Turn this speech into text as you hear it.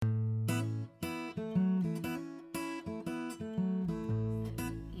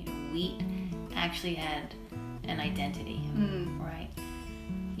wheat actually had an identity, right?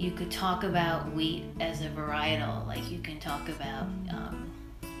 You could talk about wheat as a varietal, like you can talk about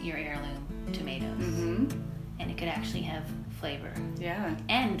your heirloom tomatoes, and it could actually have flavor. Yeah.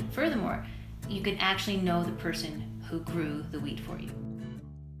 And furthermore, you could actually know the person who grew the wheat for you.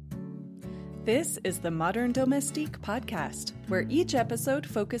 This is the Modern Domestique podcast, where each episode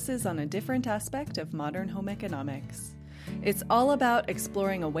focuses on a different aspect of modern home economics. It's all about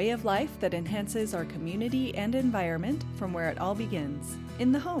exploring a way of life that enhances our community and environment from where it all begins,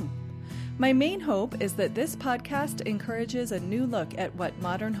 in the home. My main hope is that this podcast encourages a new look at what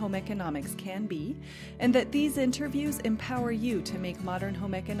modern home economics can be, and that these interviews empower you to make modern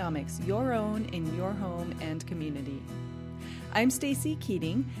home economics your own in your home and community. I'm Stacey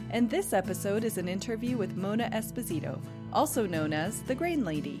Keating, and this episode is an interview with Mona Esposito, also known as The Grain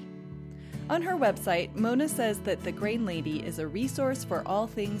Lady. On her website, Mona says that The Grain Lady is a resource for all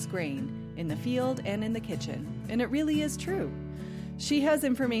things grain, in the field and in the kitchen, and it really is true. She has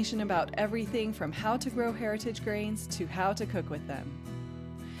information about everything from how to grow heritage grains to how to cook with them.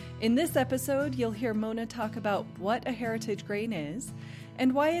 In this episode, you'll hear Mona talk about what a heritage grain is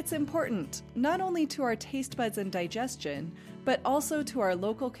and why it's important, not only to our taste buds and digestion, but also to our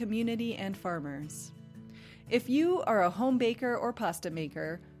local community and farmers. If you are a home baker or pasta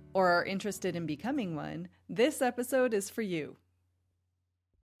maker, or are interested in becoming one, this episode is for you.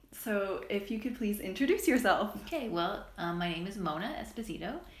 So, if you could please introduce yourself. Okay, well, my name is Mona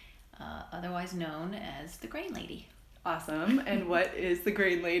Esposito, otherwise known as The Grain Lady. Awesome. And what is The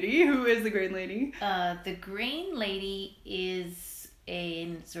Grain Lady? Who is The Grain Lady? The Grain Lady is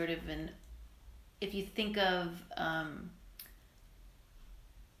a sort of if you think of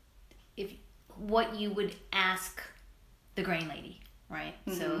what you would ask the Grain Lady, right?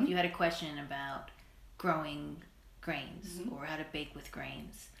 So if you had a question about growing grains or how to bake with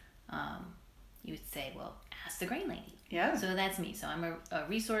grains, you would say, well, ask the Grain Lady. Yeah. So that's me. So I'm a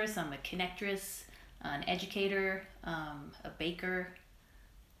resource, I'm a connectress, an educator, a baker,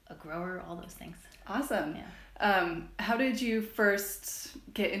 a grower, all those things. Awesome. Yeah. How did you first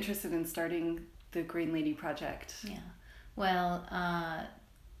get interested in starting the Grain Lady project? Yeah. Well,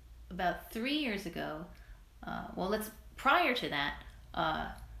 about 3 years ago, prior to that,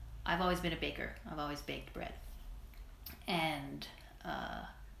 I've always been a baker. I've always baked bread. And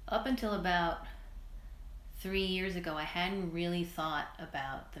up until about 3 years ago, I hadn't really thought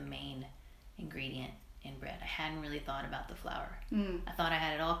about the main ingredient in bread. I hadn't really thought about the flour. I thought I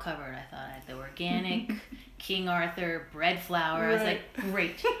had it all covered. I thought I had the organic King Arthur bread flour. Right. I was like,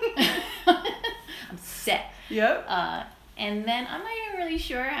 great. I'm set. Yep. And then I'm not even really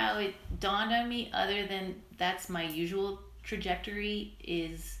sure how it dawned on me, other than that's my usual trajectory,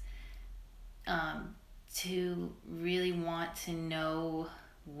 is to really want to know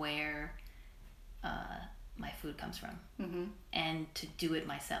where my food comes from, and to do it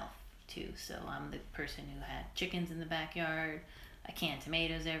myself too. So I'm the person who had chickens in the backyard. I can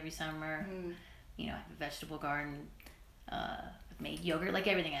tomatoes every summer. You know, I have a vegetable garden. I've made yogurt, like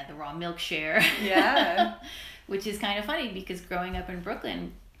everything. I had the raw milk share. Yeah. Which is kind of funny because growing up in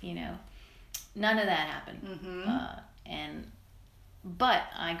Brooklyn, you know, none of that happened. But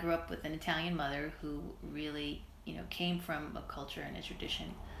I grew up with an Italian mother who really, you know, came from a culture and a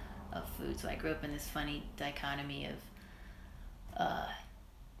tradition of food. So I grew up in this funny dichotomy of,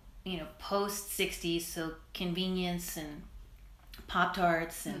 you know, post-60s, so convenience and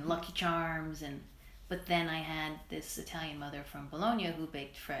Pop-Tarts and Lucky Charms, but then I had this Italian mother from Bologna who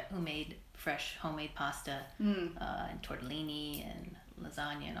made fresh homemade pasta and tortellini and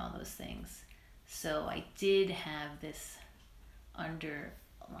lasagna and all those things. So I did have this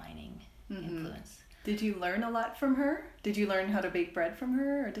underlining influence. Did you learn a lot from her? Did you learn how to bake bread from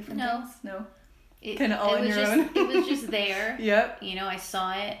her or different things? No. Kind of all on your own? It was just there. Yep. You know, I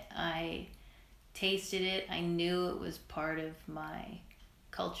saw it. I tasted it. I knew it was part of my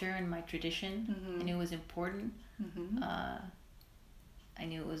culture and my tradition. I knew it was important. I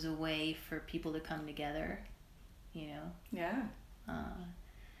knew it was a way for people to come together, you know. Yeah.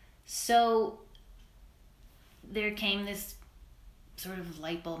 So there came this sort of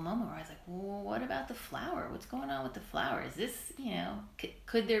light bulb moment where I was like, well, what about the flour? What's going on with the flour? Is this, you know,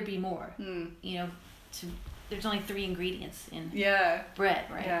 could there be more? You know, there's only 3 ingredients in bread,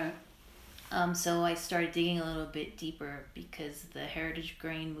 right? Yeah. So I started digging a little bit deeper because the heritage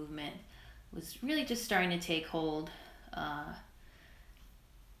grain movement was really just starting to take hold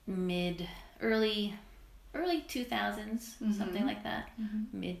early 2000s, something like that,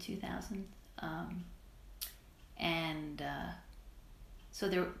 mid 2000s. So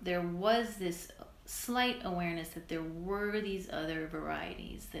there was this slight awareness that there were these other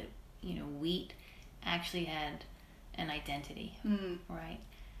varieties that wheat actually had an identity, right?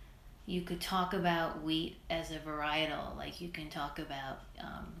 You could talk about wheat as a varietal, like you can talk about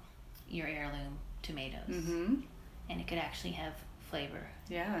your heirloom tomatoes, and it could actually have flavor.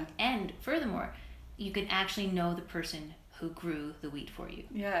 Yeah. And furthermore, you could actually know the person who grew the wheat for you.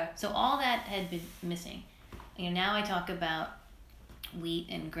 Yeah. So all that had been missing. Now I talk about wheat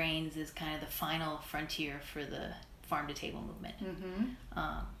and grains as kind of the final frontier for the farm-to-table movement.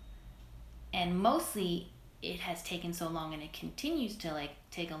 And mostly it has taken so long, and it continues to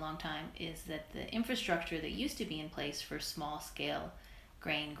take a long time, is that the infrastructure that used to be in place for small-scale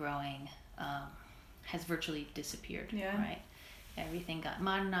grain growing has virtually disappeared, right? Everything got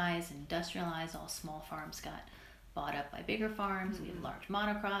modernized, industrialized, all small farms got bought up by bigger farms. We have large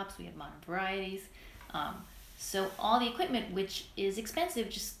monocrops, we have modern varieties. So all the equipment, which is expensive,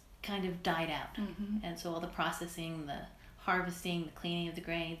 just kind of died out. And so all the processing, the harvesting, the cleaning of the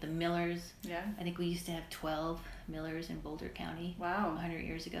grain, the millers. Yeah. I think we used to have 12 millers in Boulder County. Wow. 100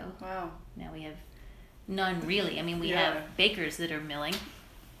 years ago. Wow. Now we have none, really. I mean, we have bakers that are milling.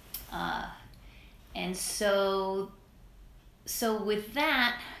 And so with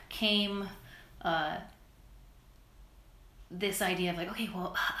that came this idea of okay,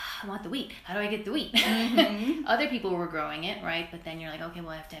 well, I want the wheat. How do I get the wheat? Other people were growing it, right? But then you're like, okay,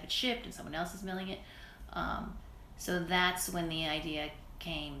 well, I have to have it shipped, and someone else is milling it. So that's when the idea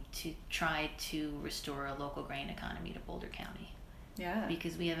came to try to restore a local grain economy to Boulder County. Yeah.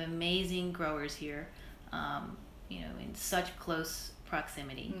 Because we have amazing growers here, in such close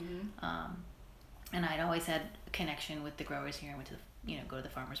proximity. And I'd always had a connection with the growers here. I went to go to the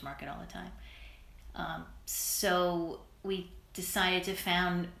farmers market all the time. So we decided to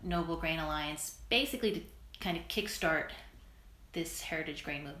found Noble Grain Alliance basically to kind of kickstart this heritage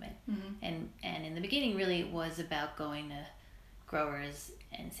grain movement. And in the beginning, really, it was about going to growers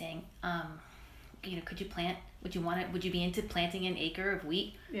and saying, could you plant? Would you want it? Would you be into planting an acre of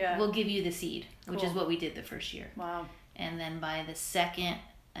wheat? Yeah. We'll give you the seed, which is what we did the first year. Wow. And then by the second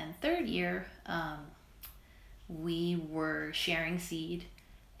and third year, we were sharing seed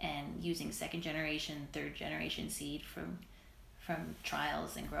and using second generation, third generation seed from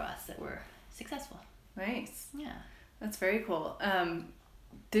trials and growths that were successful. Nice. Yeah. That's very cool.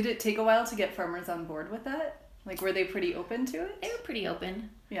 Did it take a while to get farmers on board with that? Were they pretty open to it? They were pretty open.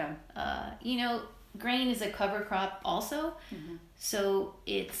 Yeah. Grain is a cover crop also, so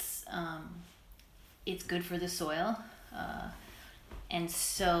it's good for the soil, and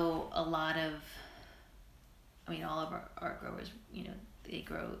so a lot of, all of our growers, they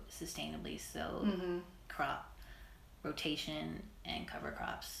grow sustainably, so crop rotation and cover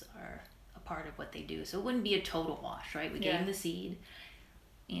crops are a part of what they do. So it wouldn't be a total wash, right? We gave them the seed.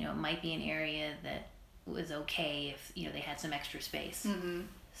 It might be an area that was okay if, they had some extra space.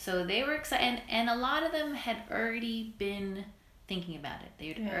 So they were excited, and a lot of them had already been thinking about it. They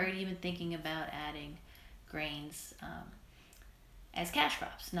had already been thinking about adding grains as cash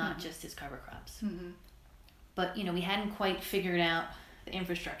crops, not just as cover crops. But, we hadn't quite figured out the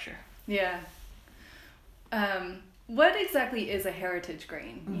infrastructure. Yeah. What exactly is a heritage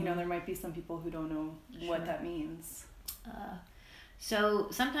grain? There might be some people who don't know what that means. So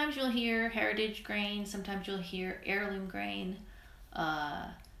sometimes you'll hear heritage grain, sometimes you'll hear heirloom grain,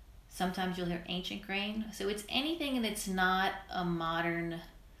 sometimes you'll hear ancient grain. So it's anything that's not a modern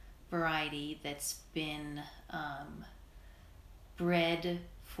variety that's been bred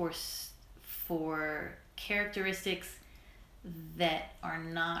for characteristics that are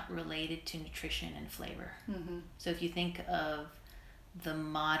not related to nutrition and flavor. So if you think of the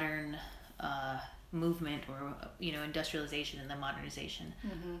modern movement or industrialization and the modernization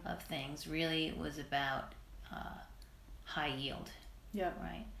of things, really it was about high yield. Yeah.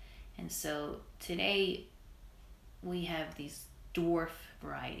 Right. And so today we have these dwarf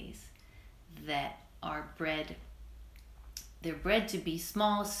varieties that are bred. They're bred to be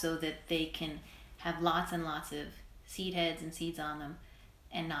small so that they can have lots and lots of seed heads and seeds on them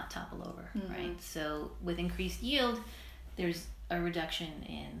and not topple over, right? So with increased yield, there's a reduction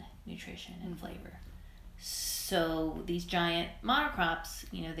in nutrition and flavor. So these giant monocrops,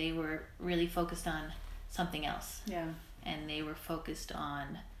 they were really focused on something else. Yeah. And they were focused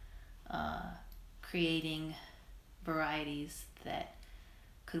on creating varieties that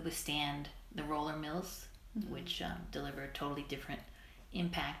could withstand the roller mills, which deliver a totally different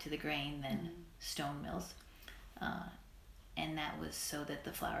impact to the grain than stone mills. And that was so that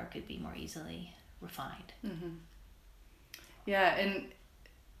the flour could be more easily refined. Yeah, and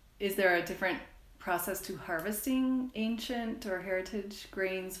is there a different process to harvesting ancient or heritage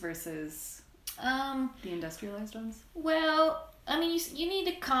grains versus the industrialized ones? Well, I mean, you need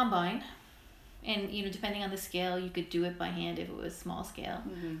a combine. And, depending on the scale, you could do it by hand if it was small scale.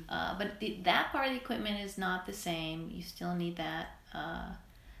 But that part of the equipment is not the same. You still need that.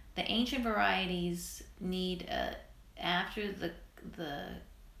 The ancient varieties need, after the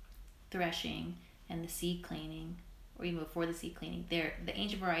threshing and the seed cleaning, or even before the seed cleaning, the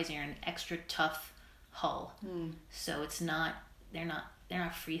ancient varieties are an extra tough hull. So they're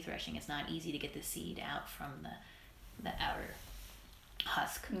not free threshing. It's not easy to get the seed out from the outer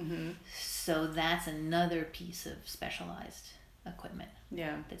husk. So that's another piece of specialized equipment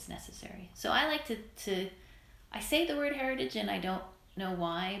that's necessary. So I like to I say the word heritage, and I don't know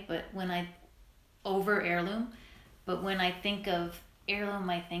why, but when I think of heirloom,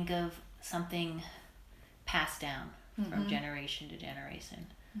 I think of something passed down from generation to generation.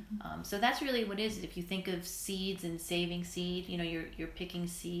 So that's really what it is. If you think of seeds and saving seed, you're picking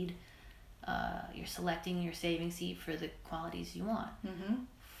seed. You're selecting, you're saving seed for the qualities you want.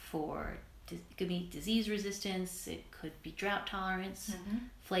 It could be disease resistance, it could be drought tolerance,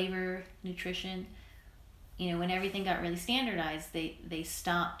 flavor, nutrition. When everything got really standardized, they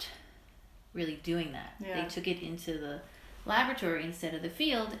stopped really doing that. They took it into the laboratory instead of the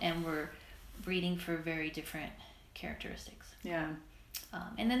field, and were breeding for very different characteristics.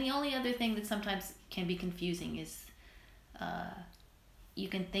 And then the only other thing that sometimes can be confusing is you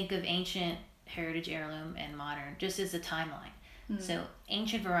can think of ancient heritage heirloom and modern just as a timeline. So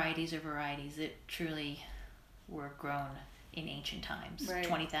ancient varieties are varieties that truly were grown in ancient times,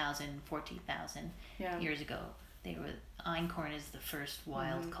 20,000, 40,000 years ago. Einkorn is the first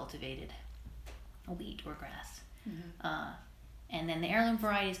wild cultivated wheat or grass. And then the heirloom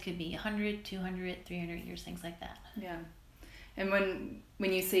varieties could be 100, 200, 300 years, things like that. And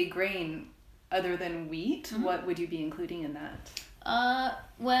when you say grain, other than wheat, what would you be including in that?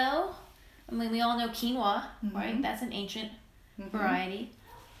 Well, I mean, we all know quinoa, right? That's an ancient variety.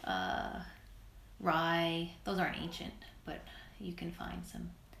 Rye, those aren't ancient, but you can find some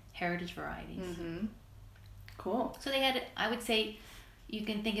heritage varieties. Cool. So I would say, you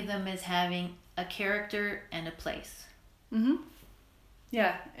can think of them as having a character and a place.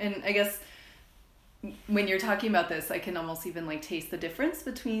 Yeah, and I guess when you're talking about this, I can almost even taste the difference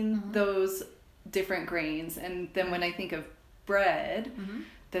between those different grains. And then when I think of bread,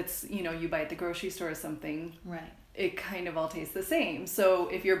 that's, you buy at the grocery store or something, it kind of all tastes the same. So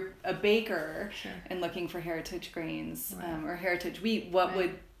if you're a baker and looking for heritage grains or heritage wheat, what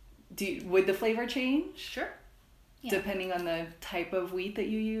would the flavor change? Sure. Depending on the type of wheat that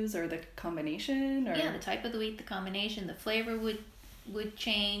you use, or the combination? Or... the type of the wheat, the combination, the flavor would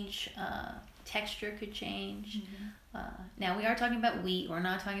change, texture could change. Now we are talking about wheat. We're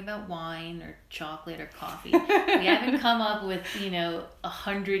not talking about wine or chocolate or coffee. We haven't come up with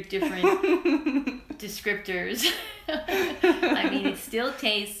 100 different descriptors. I mean, it still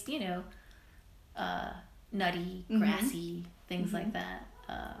tastes nutty, grassy, things like that.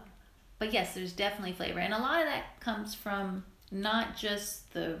 But yes, there's definitely flavor, and a lot of that comes from not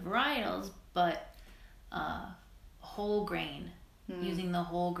just the varietals, but whole grain, using the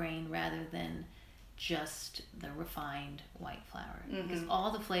whole grain rather than just the refined white flour, because all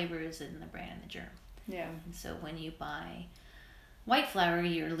the flavor is in the bran and the germ. And so when you buy white flour,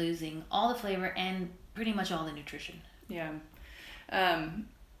 you're losing all the flavor and pretty much all the nutrition.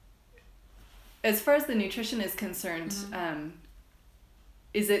 As far as the nutrition is concerned,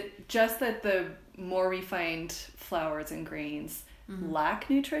 is it just that the more refined flours and grains lack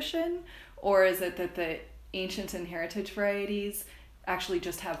nutrition, or is it that the ancient and heritage varieties actually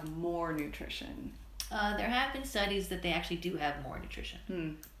just have more nutrition? There have been studies that they actually do have more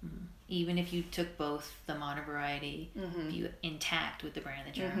nutrition. Even if you took both the modern variety intact with the bran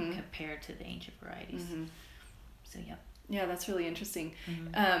and the germ compared to the ancient varieties. So, yeah, that's really interesting.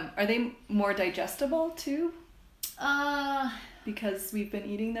 Are they more digestible too? Because we've been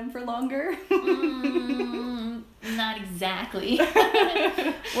eating them for longer? Not exactly.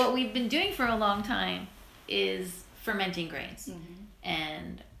 What we've been doing for a long time is fermenting grains.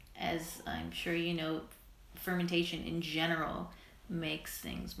 And as I'm sure you know, fermentation in general makes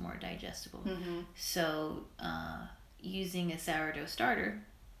things more digestible. So using a sourdough starter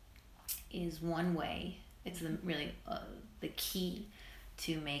is one way. It's really the key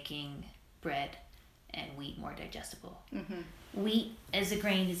to making bread and wheat more digestible. Wheat as a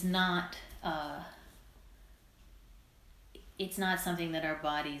grain is not it's not something that our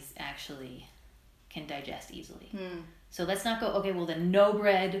bodies actually can digest easily. So let's not go, okay, well then no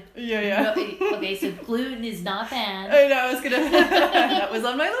bread. No, okay, so gluten is not bad. I know, I was gonna that was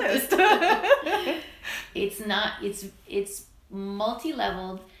on my list. It's not, it's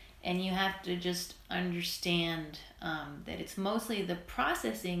multi-leveled, And you have to just understand that it's mostly the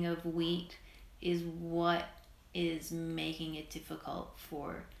processing of wheat is what is making it difficult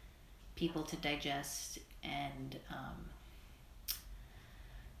for people to digest, and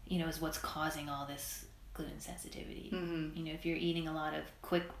is what's causing all this gluten sensitivity. Mm-hmm. If you're eating a lot of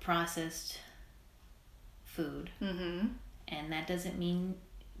quick processed food, mm-hmm. and that doesn't mean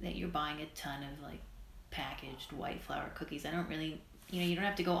that you're buying a ton of like packaged white flour cookies. I don't really, you don't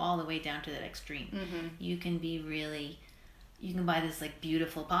have to go all the way down to that extreme. Mm-hmm. You can buy this like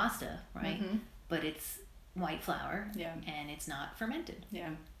beautiful pasta, right? Mm-hmm. But it's white flour, and it's not fermented. Yeah.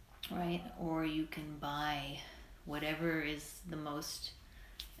 Right? Or you can buy whatever is the most,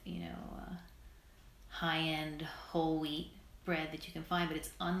 high-end whole wheat bread that you can find, but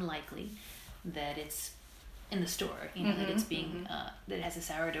it's unlikely that it's in the store, mm-hmm, that it's being, that it has a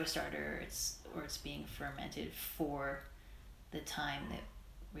sourdough starter, or it's being fermented for the time that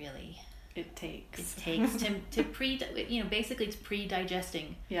really it takes to basically it's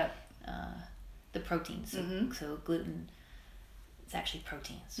pre-digesting the proteins. So gluten, it's actually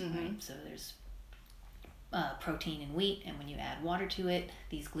proteins, right? So there's protein in wheat, and when you add water to it,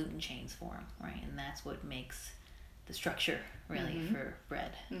 these gluten chains form, right? And that's what makes the structure really for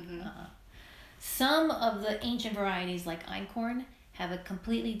bread. Some of the ancient varieties like einkorn have a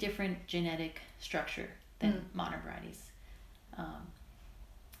completely different genetic structure than modern varieties.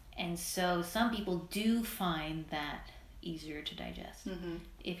 And so some people do find that easier to digest.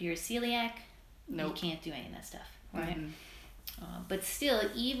 If you're a celiac, you can't do any of that stuff, right? But still,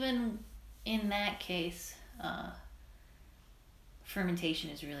 even in that case, fermentation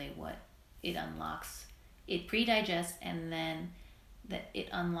is really what it unlocks. It pre-digests, and then it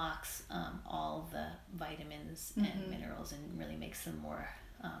unlocks all the vitamins and minerals, and really makes them more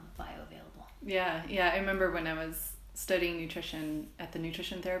bioavailable. Yeah, I remember when I was studying nutrition at the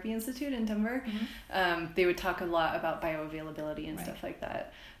Nutrition Therapy Institute in Denver, they would talk a lot about bioavailability and stuff like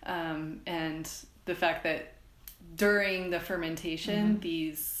that. And the fact that during the fermentation,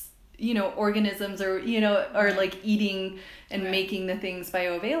 these organisms are like eating and making the things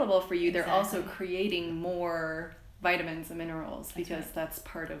bioavailable for you. They're also creating more vitamins and minerals because that's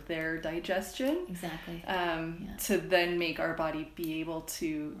part of their digestion. Exactly. To then make our body be able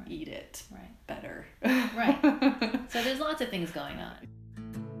to eat it better. Right. So there's lots of things going on.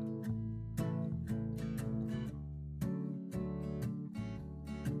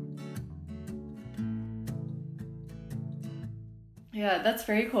 Yeah, that's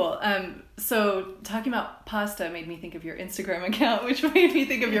very cool. So talking about pasta made me think of your Instagram account, which made me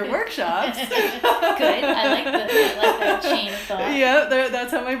think of your workshops. Good. I like that chain of thought. Yeah,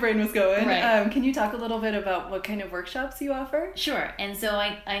 that's how my brain was going. Right. Can you talk a little bit about what kind of workshops you offer? Sure. And so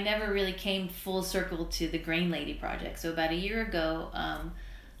I never really came full circle to the Grain Lady project. So about a year ago,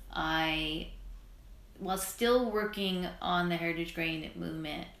 while still working on the heritage grain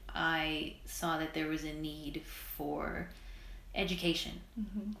movement, I saw that there was a need for education.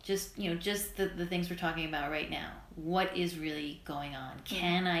 Just the things we're talking about right now. What is really going on?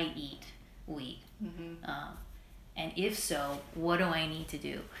 Can I eat wheat? And if so, what do I need to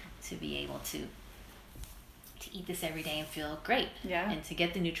do to be able to eat this every day and feel great? And to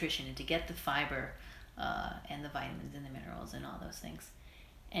get the nutrition, and to get the fiber and the vitamins and the minerals and all those things.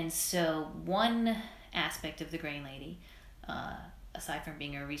 And so one aspect of the Grain Lady, aside from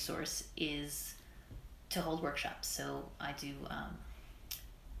being a resource, is to hold workshops. So I do,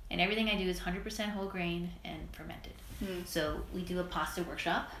 and everything I do is 100% whole grain and fermented. So we do a pasta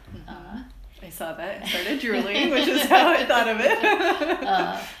workshop. I saw that. I started drooling, which is how I thought of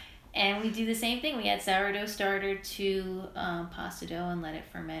it. And we do the same thing. We add sourdough starter to pasta dough and let it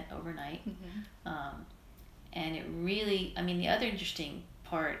ferment overnight. And it really, the other interesting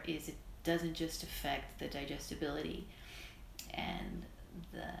part is it doesn't just affect the digestibility and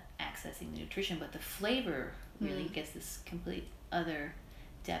the accessing the nutrition, but the flavor really gets this complete other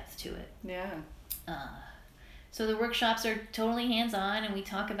depth to it. So the workshops are totally hands-on, and we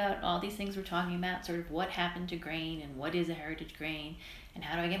talk about all these things we're talking about, sort of what happened to grain and what is a heritage grain and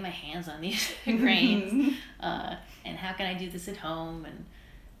how do I get my hands on these grains, and how can I do this at home, and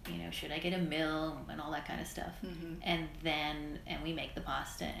should I get a mill and all that kind of stuff. And we make the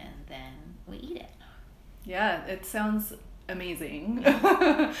pasta, and then we eat it. Yeah, it sounds amazing.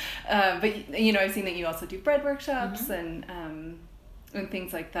 But I've seen that you also do bread workshops and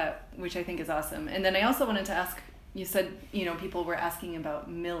things like that, which I think is awesome. And then I also wanted to ask, you said people were asking about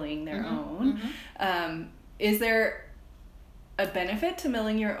milling their own. Is there a benefit to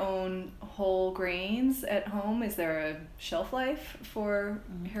milling your own whole grains at home? Is there a shelf life for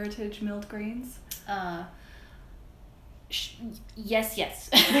heritage milled grains? Yes. Yeah,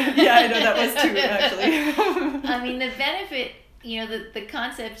 I know that was too, actually. I mean, the benefit, the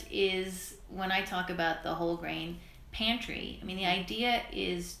concept is, when I talk about the whole grain pantry, I mean, the idea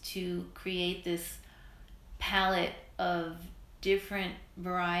is to create this palette of different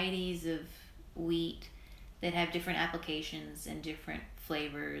varieties of wheat that have different applications and different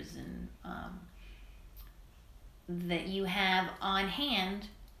flavors, and that you have on hand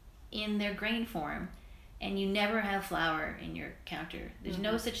in their grain form, and you never have flour in your counter. There's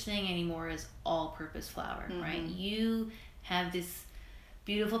no such thing anymore as all-purpose flour, right? You have this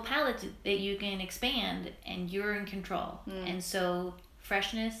beautiful palette that you can expand, and you're in control. And so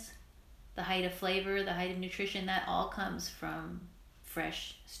freshness, the height of flavor, the height of nutrition, that all comes from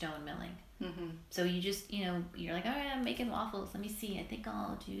fresh stone milling. So you just, you're like, all right, I'm making waffles. Let me see. I think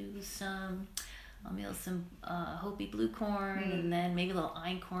I'll mill some Hopi blue corn, and then maybe a little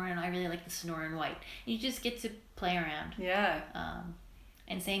einkorn, and I really like the Sonoran white. You just get to play around. Yeah.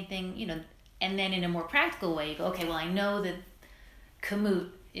 And same thing, and then in a more practical way, you go, okay, well, I know that Kamut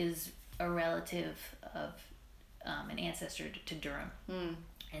is a relative of an ancestor to durum.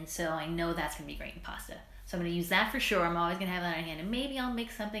 And so I know that's going to be great in pasta. So I'm going to use that for sure. I'm always going to have that on hand. And maybe I'll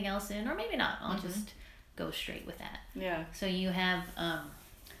mix something else in, or maybe not. I'll just go straight with that. Yeah. So you have,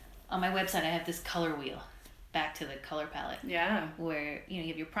 on my website, I have this color wheel, back to the color palette. Yeah. Where, you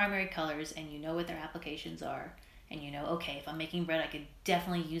have your primary colors, and you know what their applications are. And okay, if I'm making bread, I could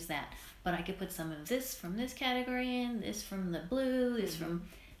definitely use that. But I could put some of this from this category in, this from the blue, this from,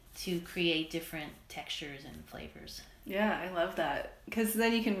 to create different textures and flavors. Yeah, I love that. Because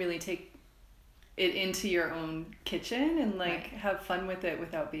then you can really take it into your own kitchen and have fun with it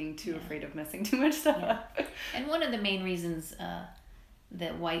without being too afraid of messing too much stuff up. And one of the main reasons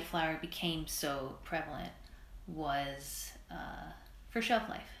that white flour became so prevalent was for shelf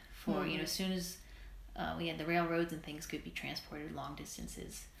life. For, as soon as we had the railroads and things could be transported long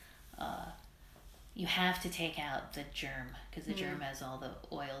distances, you have to take out the germ, because the germ has all the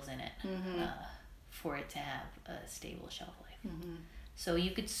oils in it, for it to have a stable shelf life. So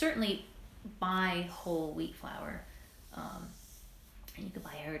you could certainly buy whole wheat flour, and you could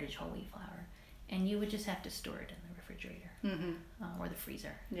buy heritage whole wheat flour, and you would just have to store it in the refrigerator or the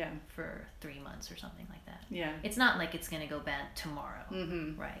freezer for 3 months or something like that. Yeah. It's not like it's going to go bad tomorrow,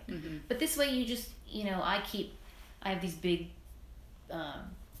 right? But this way you just, I have these big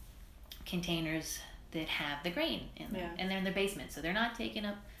containers that have the grain in them, and they're in the basement, so they're not taking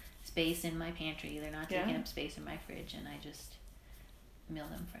up space in my pantry, they're not taking up space in my fridge, and I just mill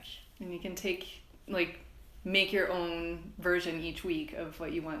them fresh. And you can make your own version each week of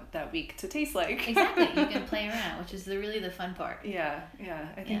what you want that week to taste like. Exactly. You can play around, which is really the fun part. Yeah.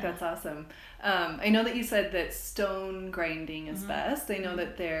 I think that's awesome. I know that you said that stone grinding is best. I know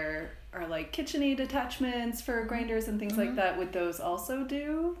that there are KitchenAid attachments for grinders and things like that. Would those also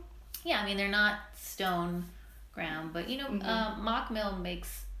do? Yeah, I mean, they're not stone ground, but Mock Mill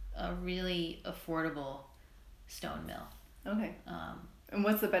makes a really affordable stone mill. Okay. And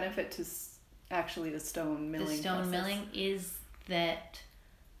what's the benefit to actually the stone milling? The stone process? Milling is that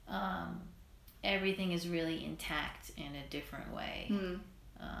everything is really intact in a different way.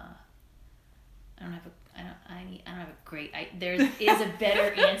 I don't have a great. There is a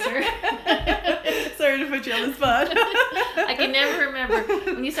better answer. Sorry to put you on the spot. I can never remember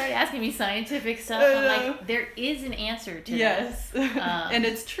when you started asking me scientific stuff. I'm like, there is an answer to that. Yes, and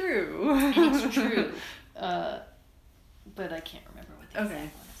it's true. But I can't remember what the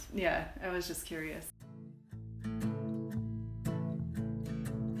exact was. Yeah, I was just curious.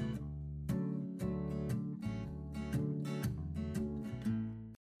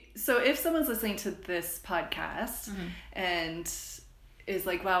 So if someone's listening to this podcast and is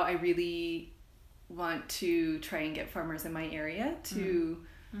like, wow, I really want to try and get farmers in my area to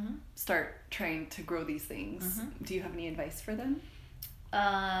start trying to grow these things, do you have any advice for them?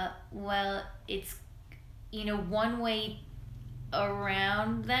 Well, it's, one way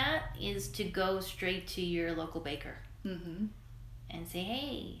around that is to go straight to your local baker and say,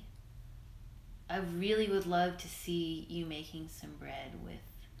 hey, I really would love to see you making some bread with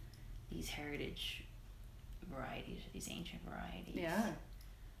these heritage varieties, these ancient varieties. Yeah.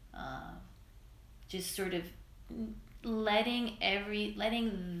 Just sort of letting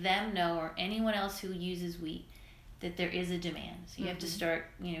them know, or anyone else who uses wheat, that there is a demand. So you have to start,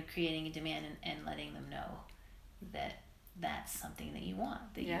 creating a demand and letting them know that that's something that you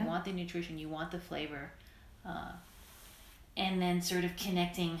want, that you want the nutrition, you want the flavor, and then sort of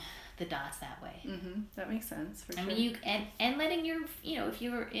connecting the dots that way. That makes sense. For sure. I mean, you and letting your, if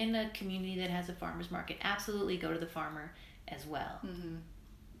you're in a community that has a farmer's market, absolutely go to the farmer as well,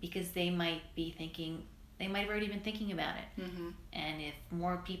 because they might be thinking, they might have already been thinking about it. And if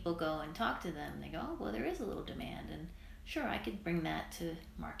more people go and talk to them, they go, oh, well, there is a little demand, and sure, I could bring that to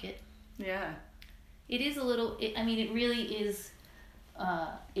market. Yeah. It is a little, it really is,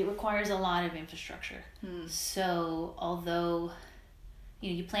 it requires a lot of infrastructure. So although,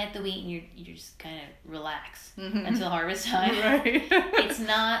 you plant the wheat and you just kind of relax until harvest time. Right. It's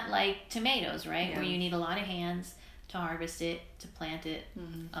not like tomatoes, right? Yeah. Where you need a lot of hands to harvest it, to plant it.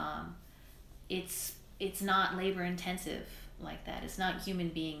 It's not labor intensive like that. It's not human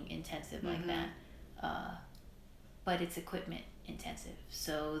being intensive like that. But it's equipment intensive.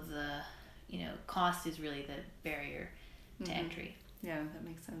 So the, cost is really the barrier to entry. Yeah, that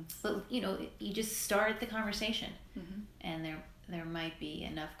makes sense. But, you just start the conversation, and there might be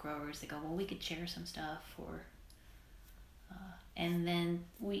enough growers that go, well, we could share some stuff, or and then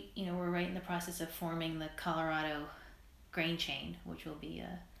we're right in the process of forming the Colorado Grain Chain, which will be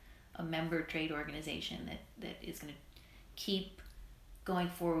a member trade organization that is going to keep going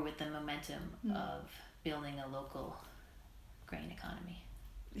forward with the momentum of building a local grain economy.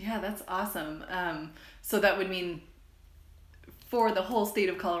 Yeah, that's awesome. So that would mean for the whole state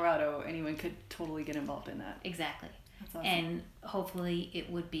of Colorado, anyone could totally get involved in that. Exactly. That's awesome. And hopefully it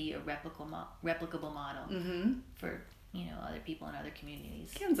would be a replicable model for other people in other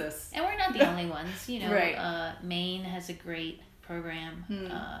communities. Kansas. And we're not the only ones. Right. Maine has a great program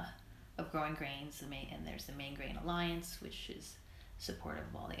of growing grains, and there's the Maine Grain Alliance, which is supportive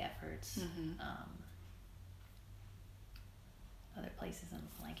of all the efforts. Other places I'm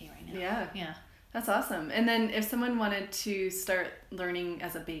blanking right now. Yeah. That's awesome. And then if someone wanted to start learning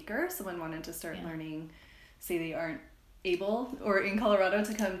as a baker, someone wanted to start learning, say they aren't able or in Colorado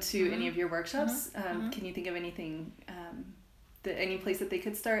to come to any of your workshops, can you think of anything, any place that they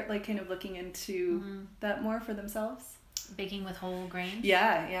could start, like kind of looking into that more for themselves? Baking with whole grains?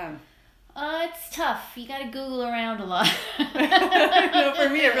 Yeah. It's tough. You got to Google around a lot. No, for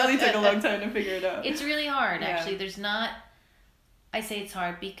me, it really took a long time to figure it out. It's really hard, actually. There's not... I say it's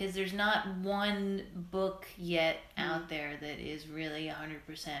hard because there's not one book yet out there that is really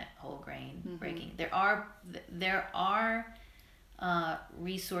 100% whole grain breaking. There are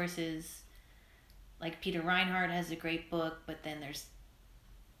resources, like Peter Reinhardt has a great book, but then there's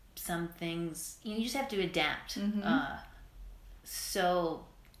some things you just have to adapt. So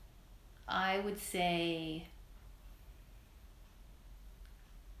I would say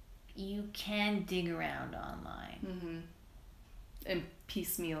you can dig around online. And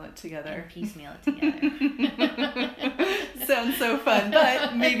piecemeal it together. Sounds so fun,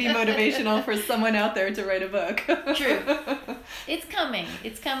 but maybe motivational for someone out there to write a book. True. It's coming.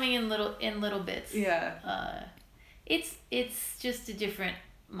 It's coming in little bits. Yeah. It's just a different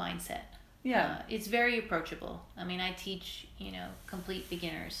mindset. Yeah. It's very approachable. I teach, complete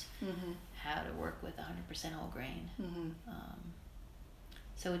beginners how to work with 100% whole grain.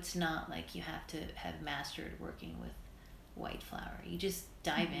 So it's not like you have to have mastered working with white flour. You just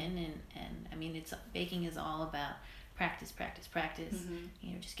dive in and it's baking is all about practice.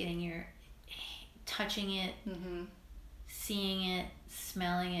 Just getting touching it, seeing it,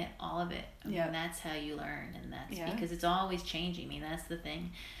 smelling it, all of it. That's how you learn, and that's because it's always changing. That's the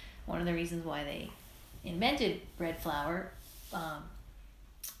thing. One of the reasons why they invented bread flour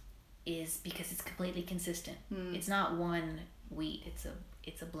is because it's completely consistent. It's not one wheat.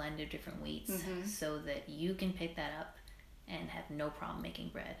 It's a blend of different wheats, so that you can pick that up and have no problem making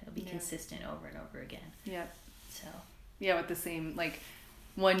bread. It'll be consistent over and over again. Yeah. So. Yeah, with the same, like,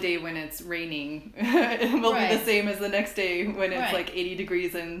 one day when it's raining, it will be the same as the next day when it's like 80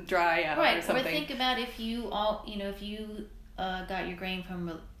 degrees and dry out or something. Or think about if you got your grain from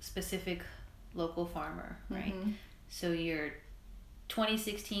a specific local farmer, right? So your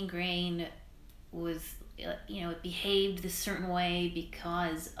 2016 grain was, it behaved this certain way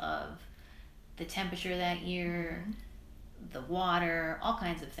because of the temperature that year, the water, all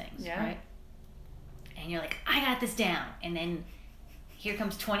kinds of things, right? And you're like, I got this down. And then here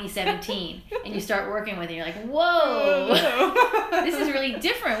comes 2017, and you start working with it. You're like, whoa, this is really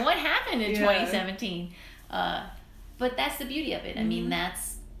different. What happened in 2017? But that's the beauty of it.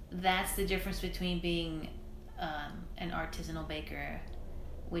 That's the difference between being an artisanal baker,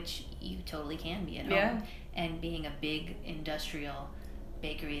 which you totally can be at home, and being a big industrial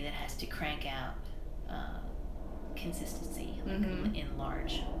bakery that has to crank out consistency in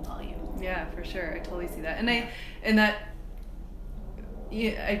large volume. Yeah, for sure. I totally see that.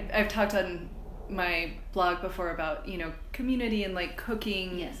 I've talked on my blog before about, community and like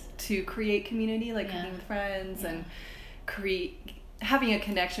cooking to create community, like cooking with friends and having a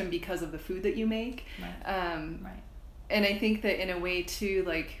connection because of the food that you make. And I think that in a way too,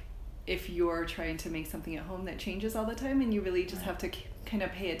 like if you're trying to make something at home that changes all the time and you really just have to kind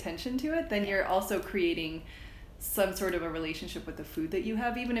of pay attention to it, then you're also creating some sort of a relationship with the food that you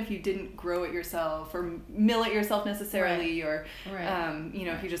have, even if you didn't grow it yourself or mill it yourself necessarily, or you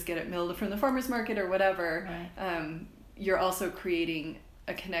know, if you just get it milled from the farmer's market or whatever, you're also creating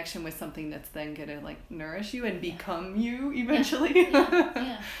a connection with something that's then going to like nourish you and become you eventually.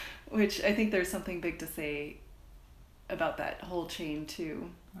 Which I think there's something big to say about that whole chain too.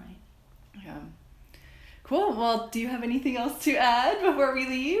 Cool. Well, do you have anything else to add before we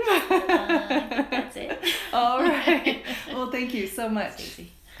leave? I think that's it. All right. Well, thank you so much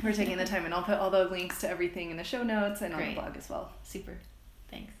for taking the time, and I'll put all the links to everything in the show notes and on the blog as well. Super.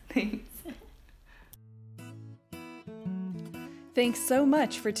 Thanks. Thanks so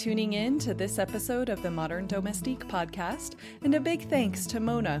much for tuning in to this episode of the Modern Domestique podcast, and a big thanks to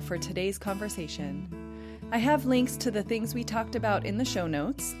Mona for today's conversation. I have links to the things we talked about in the show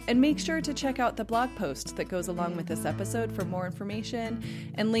notes, and make sure to check out the blog post that goes along with this episode for more information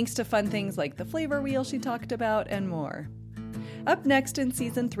and links to fun things like the flavor wheel she talked about and more. Up next in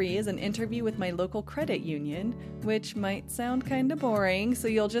Season 3 is an interview with my local credit union, which might sound kind of boring, so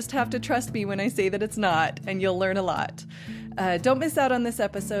you'll just have to trust me when I say that it's not, and you'll learn a lot. Don't miss out on this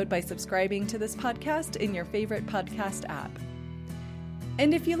episode by subscribing to this podcast in your favorite podcast app.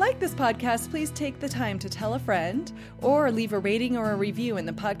 And if you like this podcast, please take the time to tell a friend or leave a rating or a review in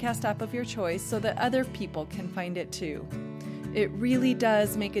the podcast app of your choice so that other people can find it too. It really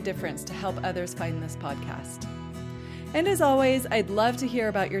does make a difference to help others find this podcast. And as always, I'd love to hear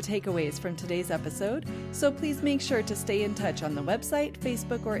about your takeaways from today's episode, so please make sure to stay in touch on the website,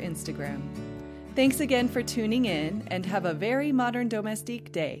 Facebook, or Instagram. Thanks again for tuning in, and have a very modern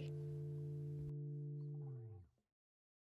domestique day.